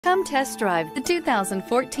Come test drive the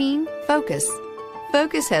 2014 Focus.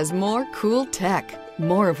 Focus has more cool tech,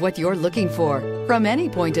 more of what you're looking for from any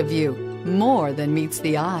point of view, more than meets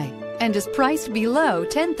the eye, and is priced below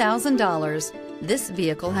 $10,000. This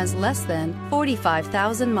vehicle has less than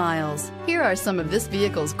 45,000 miles. Here are some of this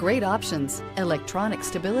vehicle's great options: electronic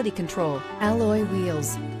stability control, alloy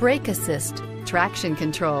wheels, brake assist, traction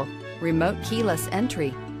control, remote keyless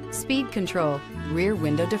entry, speed control, rear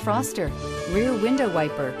window defroster, rear window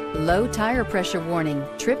wiper, low tire pressure warning,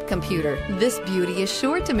 trip computer. This beauty is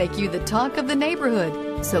sure to make you the talk of the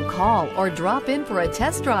neighborhood. So call or drop in for a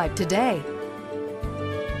test drive today.